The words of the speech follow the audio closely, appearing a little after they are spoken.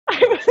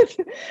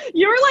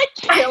You were like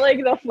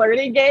killing the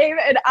flirting game,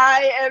 and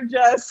I am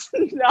just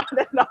not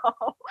at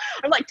all.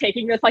 I'm like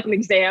taking this like an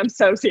exam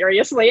so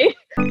seriously.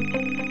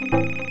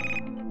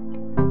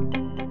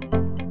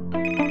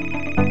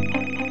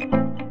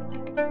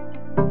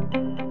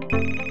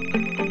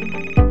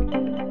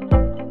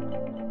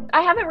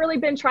 I haven't really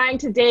been trying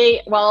to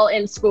date while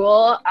in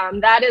school.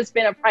 That has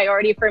been a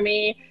priority for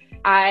me.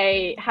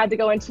 I had to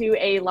go into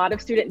a lot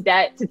of student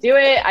debt to do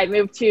it. I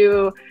moved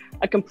to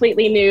a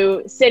completely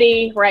new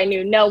city where I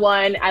knew no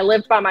one. I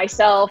lived by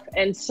myself.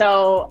 And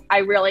so I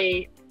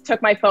really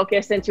took my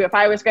focus into, if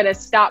I was going to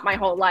stop my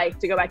whole life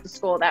to go back to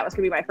school, that was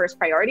going to be my first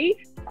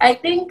priority. I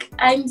think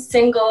I'm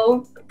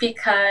single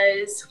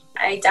because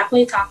I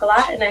definitely talk a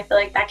lot, and I feel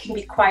like that can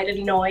be quite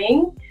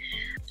annoying.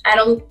 I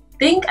don't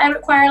think I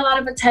require a lot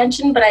of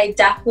attention, but I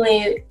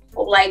definitely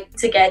like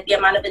to get the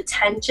amount of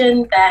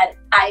attention that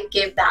I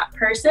give that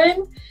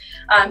person.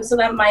 So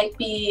that might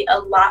be a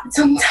lot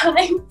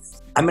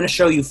sometimes. I'm going to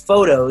show you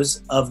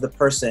photos of the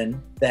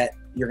person that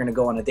you're going to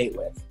go on a date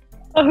with.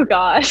 Oh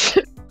gosh.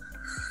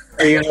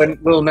 Are you a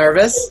little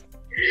nervous?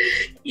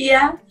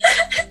 Yeah.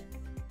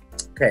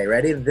 Okay,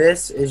 ready?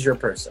 This is your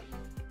person.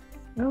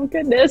 Oh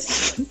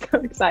goodness, so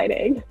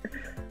exciting.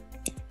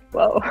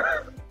 Whoa.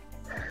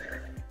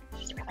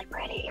 She's really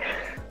pretty.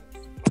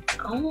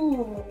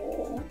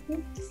 Oh.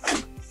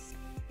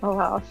 Oh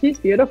wow, she's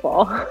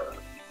beautiful.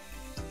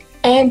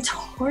 And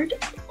toward,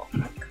 oh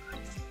my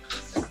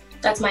God.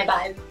 That's my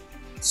vibe.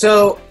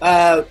 So,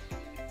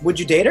 would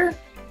you date her?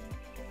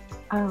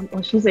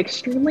 Well, she's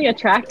extremely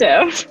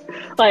attractive.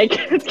 Like,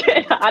 let's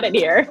get out of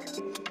here.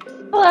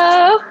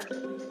 Hello.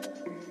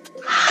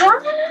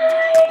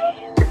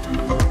 Hi.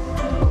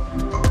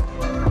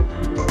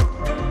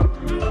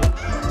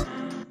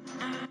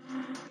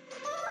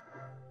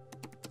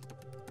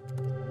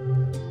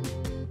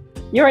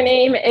 Your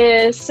name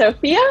is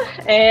Sophia,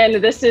 and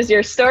this is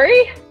your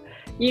story.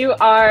 You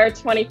are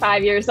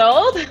 25 years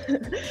old.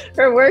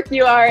 For work,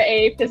 you are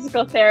a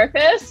physical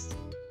therapist.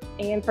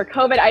 And for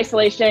COVID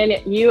isolation,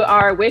 you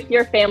are with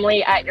your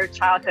family at your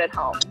childhood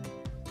home.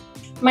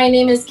 My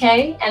name is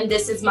Kay, and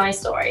this is my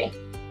story.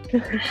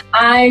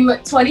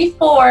 I'm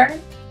 24.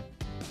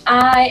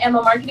 I am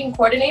a marketing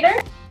coordinator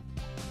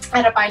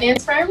at a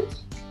finance firm,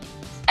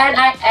 and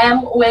I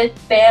am with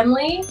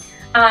family.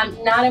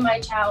 Not in my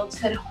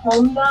childhood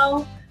home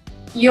though.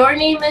 Your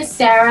name is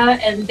Sarah,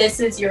 and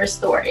this is your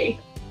story.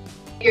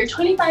 You're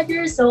 25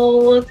 years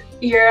old.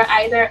 You're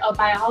either a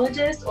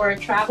biologist or a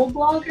travel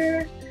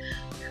blogger.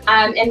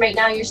 And right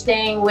now you're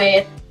staying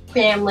with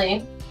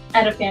family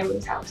at a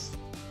family's house.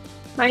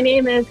 My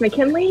name is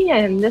McKinley,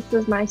 and this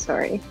is my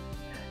story.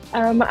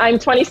 I'm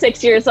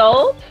 26 years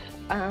old.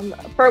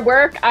 For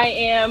work, I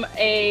am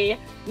a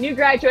new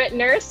graduate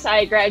nurse.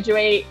 I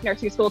graduate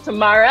nursing school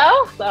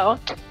tomorrow, so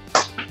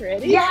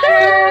ready?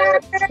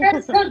 Yes!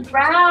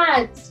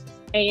 Congrats!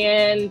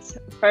 And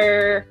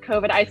for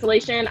COVID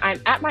isolation,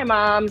 I'm at my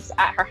mom's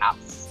at her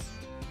house.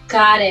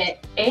 Got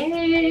it.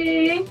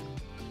 Hey.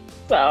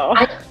 So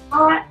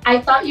I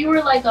thought you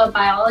were like a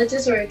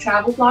biologist or a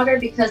travel blogger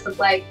because of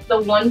like the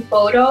one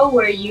photo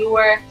where you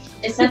were,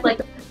 it said like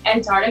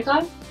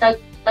Antarctica.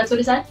 That's what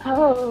it said?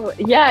 Oh,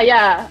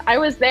 yeah. I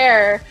was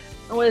there.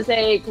 I was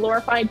a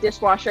glorified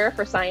dishwasher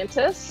for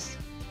scientists.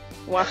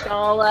 Washed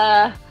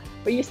all,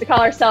 we used to call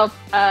ourselves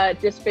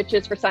dish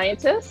bitches for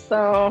scientists.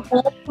 So,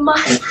 oh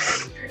my.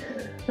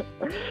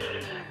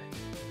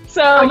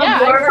 So I'm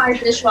yeah, a glorified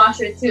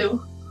dishwasher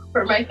too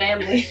for my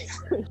family.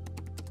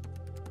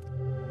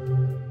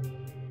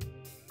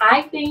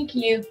 I think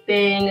you've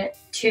been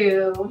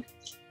to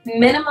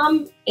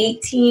minimum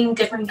 18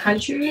 different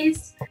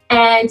countries,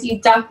 and you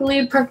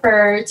definitely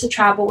prefer to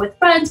travel with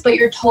friends, but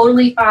you're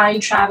totally fine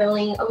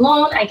traveling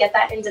alone. I get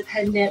that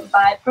independent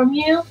vibe from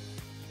you.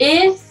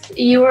 If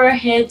you were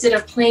handed a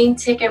plane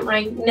ticket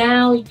right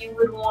now, you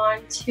would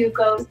want to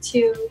go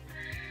to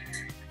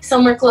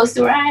somewhere close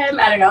to where I am.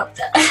 I don't know.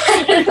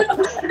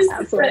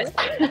 Absolutely.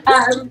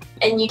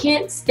 And you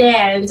can't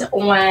stand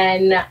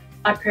when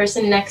a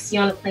person next to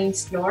you on a plane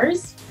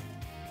snores.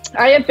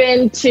 I have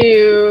been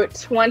to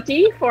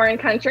 20 foreign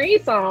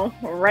countries, so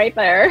right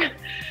there.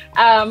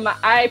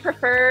 I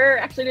prefer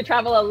actually to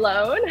travel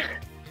alone.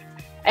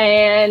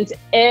 And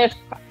if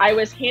I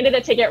was handed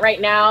a ticket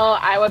right now,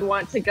 I would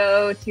want to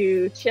go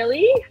to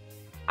Chile.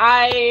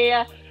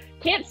 I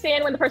can't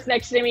stand when the person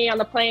next to me on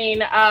the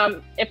plane,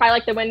 if I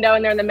like the window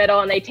and they're in the middle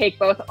and they take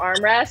both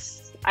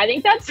armrests. I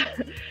think that's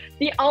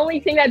the only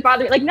thing that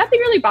bothers me. Like, nothing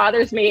really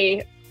bothers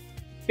me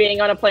being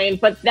on a plane,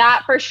 but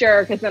that for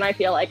sure, because then I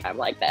feel like I'm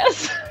like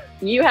this.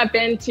 You have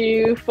been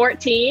to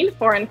 14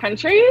 foreign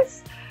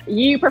countries.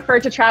 You prefer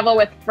to travel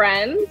with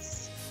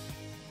friends.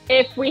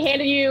 If we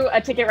handed you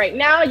a ticket right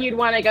now, you'd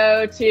want to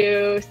go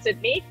to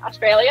Sydney,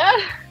 Australia.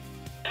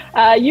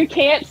 You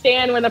can't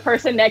stand when the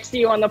person next to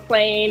you on the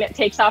plane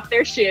takes off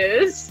their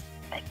shoes.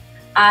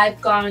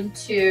 I've gone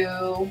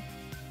to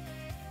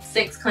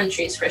 6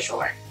 countries for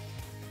sure.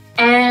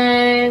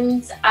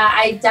 And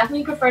I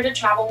definitely prefer to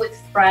travel with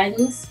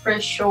friends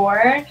for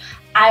sure.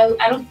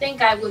 I don't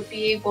think I would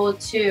be able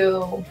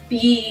to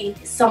be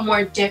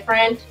somewhere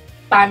different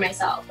by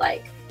myself.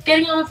 Like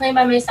getting on a plane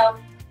by myself,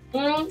 do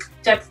I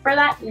prefer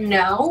that?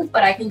 No,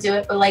 but I can do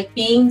it. But like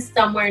being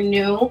somewhere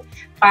new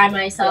by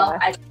myself,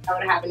 I think I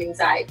would have an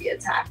anxiety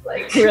attack.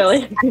 Like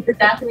really, I would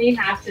definitely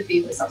have to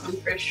be with someone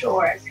for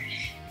sure.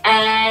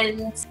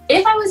 And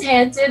if I was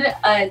handed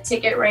a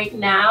ticket right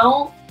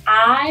now,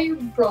 I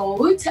would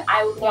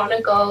want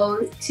to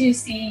go to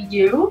see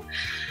you.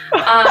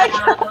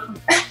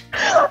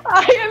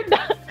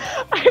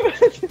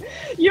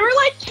 You were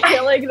like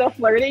killing the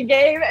flirting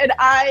game, and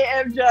I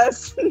am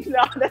just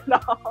not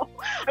at all.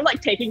 I'm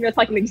like taking this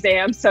like an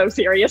exam so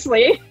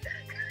seriously.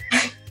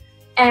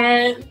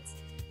 And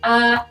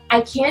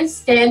I can't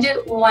stand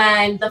it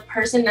when the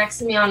person next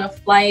to me on a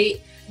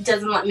flight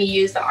doesn't let me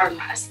use the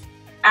armrest.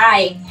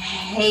 I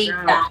hate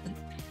that.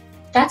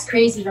 That's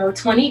crazy though.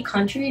 20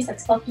 countries?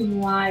 That's fucking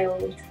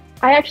wild.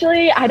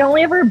 I'd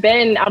only ever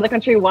been out of the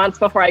country once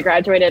before I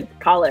graduated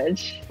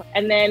college.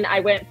 And then I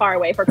went far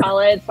away for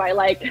college. So I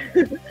like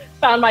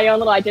found my own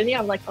little identity.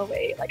 I'm like, oh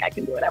wait, like I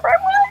can do whatever I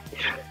want.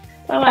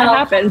 So that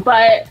happened.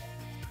 But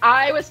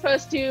I was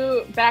supposed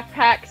to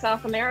backpack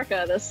South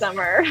America this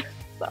summer.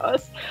 So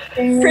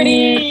it was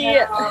pretty,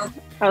 I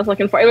was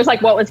looking for, it was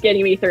like what was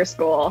getting me through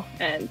school,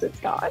 and it's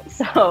gone.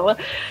 So,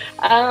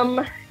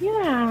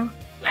 yeah.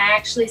 I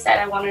actually said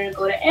I wanted to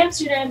go to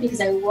Amsterdam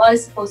because I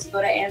was supposed to go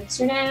to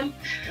Amsterdam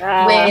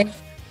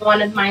with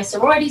one of my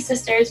sorority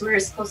sisters. We were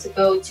supposed to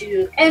go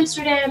to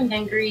Amsterdam,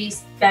 then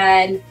Greece,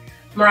 then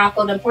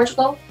Morocco, then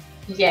Portugal.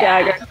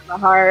 Yeah, my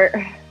heart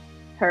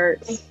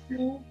hurts.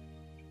 Mm-hmm.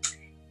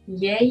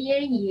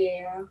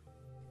 Yeah.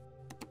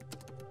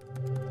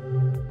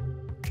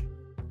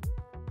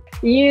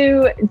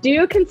 You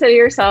do consider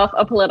yourself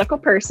a political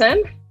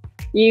person.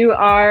 You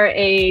are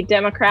a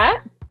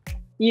Democrat.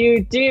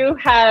 You do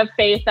have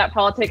faith that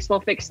politics will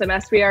fix the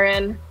mess we are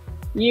in.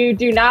 You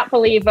do not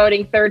believe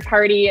voting third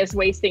party is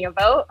wasting a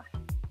vote.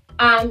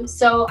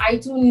 So I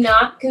do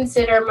not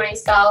consider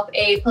myself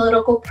a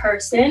political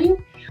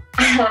person.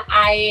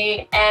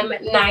 I am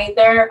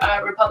neither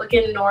a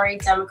Republican nor a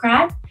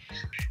Democrat.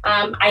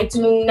 I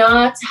do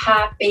not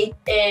have faith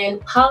in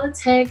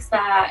politics,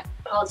 that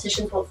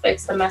politicians will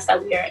fix the mess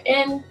that we are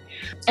in.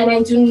 And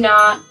I do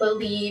not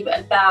believe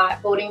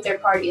that voting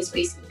third party is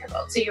wasting your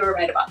vote. So you were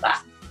right about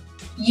that.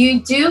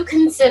 You do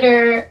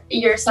consider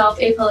yourself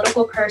a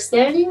political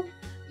person.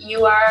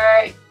 You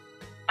are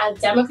a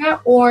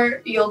Democrat,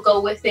 or you'll go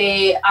with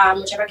a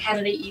whichever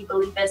candidate you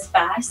believe is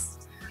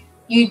best.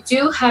 You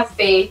do have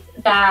faith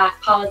that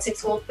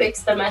politics will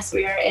fix the mess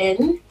we are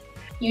in.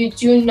 You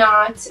do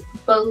not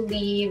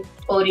believe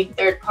voting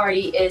third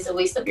party is a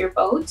waste of your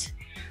vote.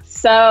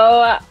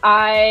 So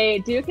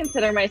I do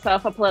consider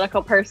myself a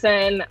political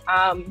person.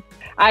 I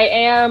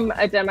am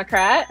a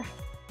Democrat.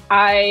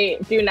 I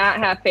do not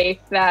have faith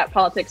that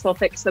politics will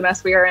fix the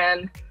mess we are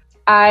in.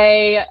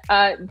 I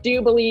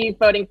do believe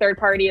voting third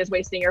party is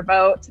wasting your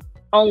vote,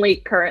 only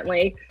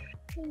currently.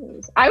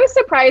 I was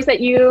surprised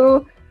that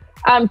you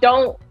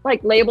don't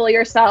like label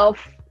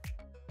yourself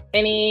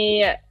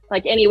any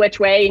which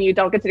way, and you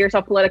don't consider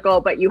yourself political,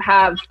 but you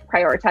have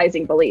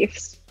prioritizing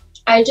beliefs.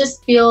 I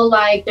just feel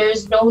like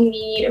there's no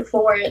need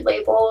for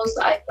labels.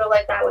 I feel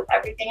like that with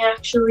everything,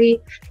 actually.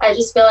 I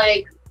just feel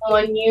like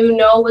when you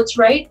know what's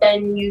right,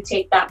 then you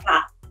take that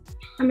path.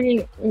 I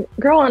mean,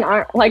 girl,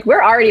 like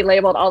we're already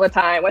labeled all the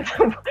time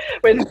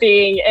with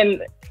being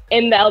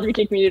in the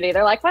LGBT community.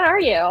 They're like, what are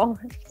you?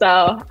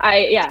 So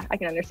I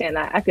can understand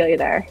that. I feel you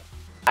there.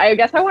 I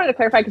guess I wanted to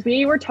clarify because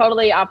we were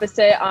totally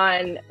opposite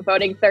on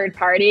voting third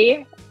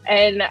party.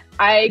 And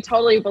I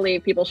totally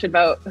believe people should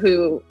vote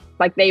who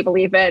like they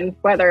believe in,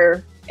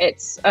 whether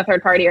it's a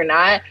third party or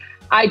not.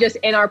 I just,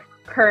 in our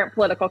current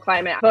political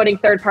climate, voting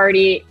third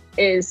party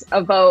is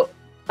a vote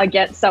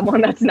against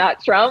someone that's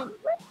not Trump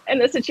in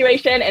this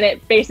situation. And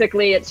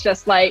it's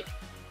just like,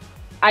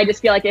 I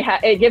just feel like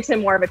it gives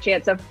him more of a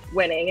chance of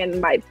winning, and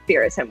my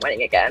fear is him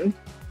winning again.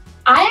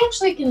 I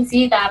actually can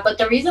see that, but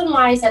the reason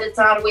why I said it's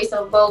not a waste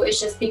of a vote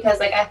is just because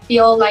like I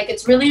feel like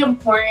it's really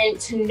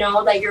important to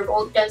know that your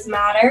vote does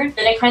matter.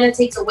 Then it kind of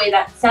takes away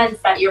that sense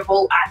that your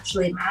vote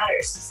actually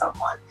matters to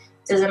someone.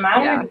 Does it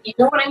matter? Yeah. You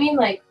know what I mean?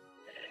 Like,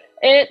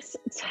 it's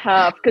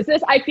tough because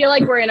I feel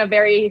like we're in a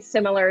very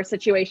similar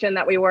situation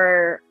that we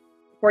were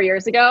 4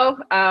 years ago,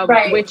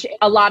 right. Which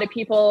a lot of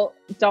people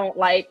don't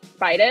like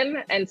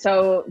Biden. And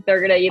so they're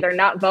going to either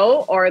not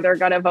vote or they're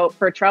going to vote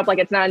for Trump. Like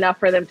it's not enough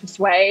for them to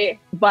sway.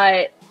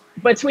 But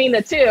between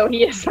the two,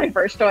 he is my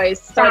first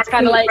choice. So it's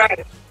kind of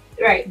like,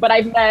 right. But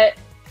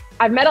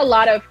I've met a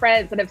lot of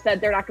friends that have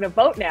said they're not going to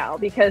vote now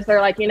because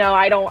they're like,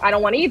 I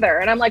don't want either.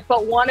 And I'm like,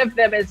 but one of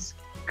them is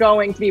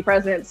going to be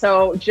president.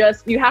 So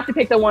you have to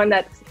pick the one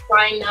that's.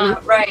 Why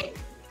not? Right.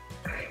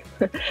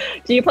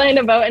 Do you plan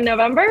to vote in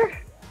November?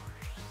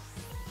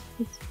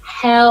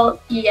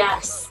 Hell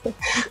yes.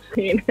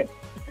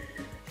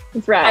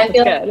 It's rad.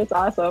 It's good. It's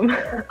awesome.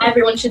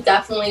 Everyone should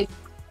definitely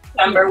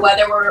remember,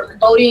 whether we're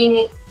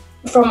voting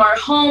from our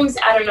homes.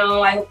 I don't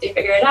know. I hope they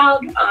figure it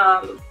out.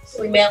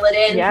 We mail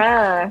it in.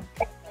 Yeah.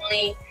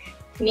 Definitely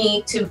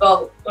me to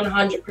vote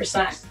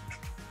 100%.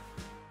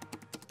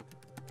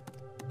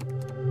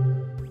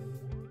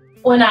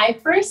 When I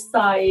first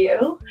saw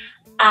you,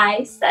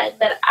 I said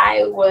that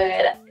I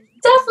would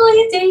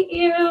definitely date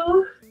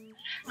you.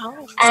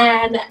 Oh.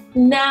 And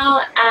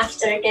now,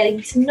 after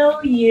getting to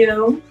know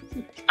you,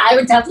 I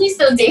would definitely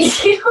still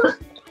date you.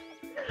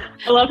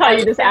 I love how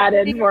you just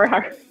added more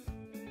hearts.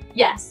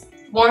 Yes,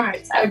 more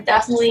hearts. I would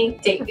definitely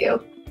date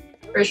you,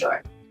 for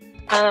sure.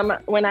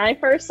 When I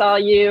first saw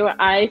you,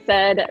 I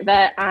said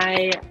that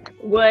I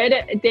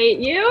would date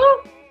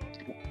you.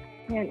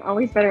 Man,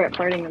 always better at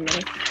flirting than me.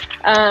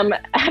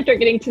 After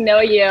getting to know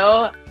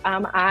you,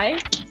 I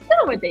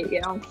still would date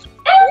you.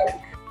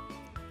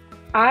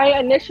 I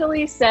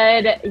initially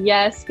said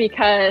yes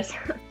because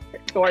you're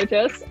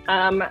gorgeous.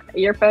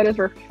 Your photos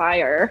were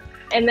fire.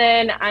 And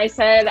then I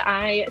said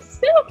I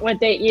still would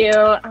date you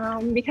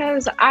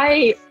because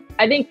I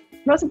think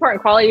most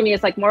important quality to me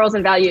is like morals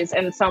and values,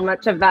 and so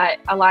much of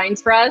that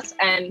aligns for us.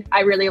 And I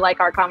really like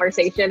our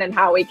conversation and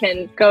how we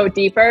can go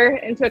deeper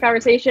into a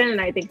conversation. And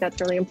I think that's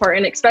really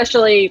important,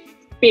 especially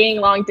being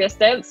long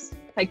distance,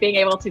 like being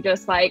able to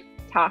just like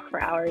talk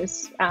for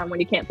hours when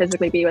you can't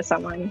physically be with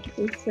someone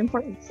is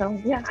important. So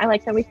yeah, I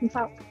like that we can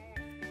talk.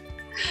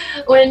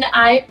 When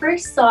I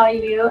first saw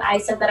you, I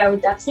said that I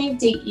would definitely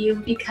date you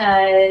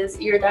because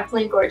you're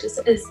definitely gorgeous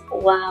as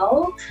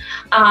well.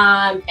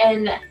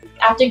 And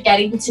after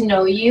getting to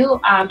know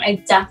you,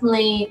 I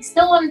definitely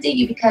still want to date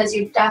you because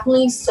you're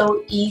definitely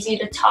so easy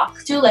to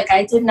talk to. Like,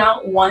 I did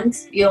not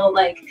once feel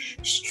like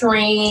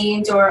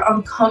strange or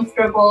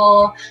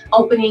uncomfortable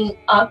opening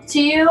up to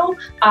you.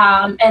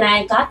 And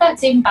I got that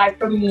same vibe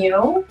from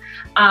you.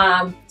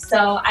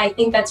 So I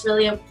think that's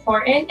really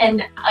important.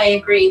 And I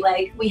agree,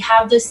 like, we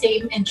have the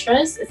same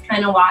interests. It's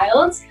kind of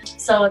wild.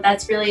 So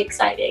that's really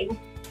exciting.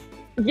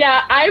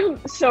 Yeah, I'm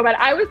so bad.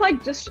 I was like,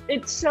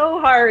 it's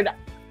so hard.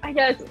 I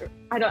guess,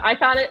 I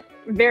found it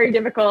very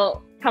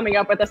difficult coming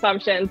up with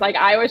assumptions. Like,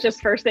 I was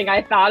just first thing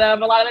I thought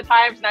of a lot of the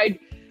times, and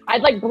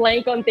I'd like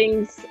blank on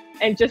things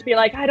and just be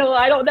like, I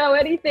don't know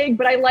anything.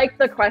 But I like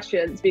the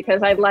questions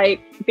because I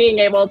like being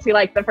able to,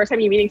 like, the first time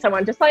you're meeting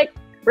someone, just like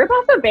rip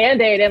off the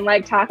Band-Aid and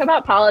like talk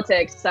about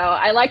politics. So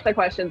I like the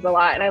questions a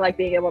lot, and I like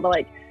being able to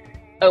like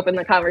open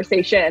the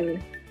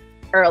conversation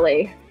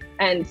early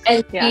and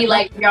be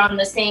like, you're on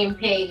the same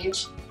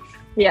page.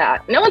 Yeah,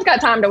 no one's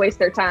got time to waste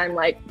their time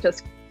like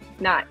just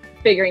not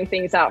figuring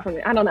things out from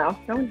I don't know.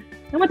 No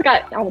one's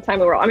got all the time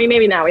in the world. I mean,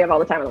 maybe now we have all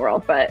the time in the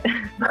world, but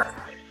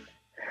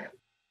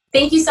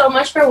thank you so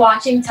much for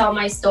watching Tell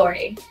My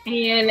Story.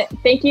 And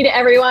thank you to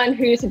everyone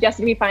who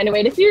suggested we find a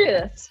way to do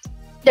this.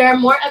 There are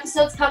more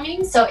episodes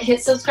coming, so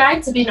hit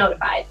subscribe to be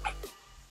notified.